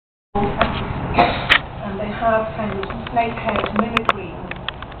have kind of snake-head mimicry,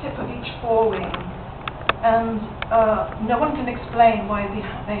 tip of each forewing, and no one can explain why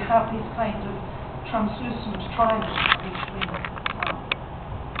they have these kinds of translucent triangles on each wing.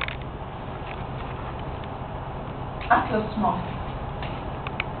 Atlas Moth.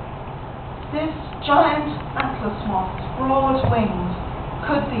 This giant Atlas Moth's broad wings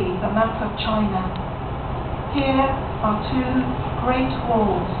could be the map of China. Here are two great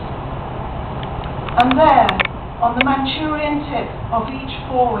walls. And there, on the Manchurian tip of each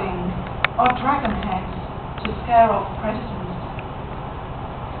forewing, are dragon heads to scare off predators.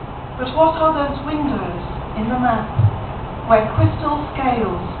 But what are those windows in the map where crystal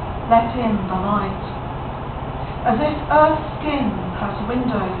scales let in the light? As if Earth's skin has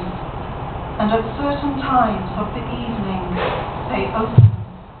windows, and at certain times of the evening they open.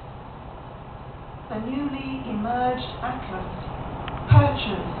 The newly emerged Atlas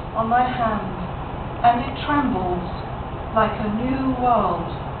perches on my hand, and it trembles like a new world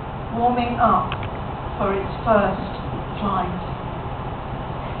warming up for its first flight.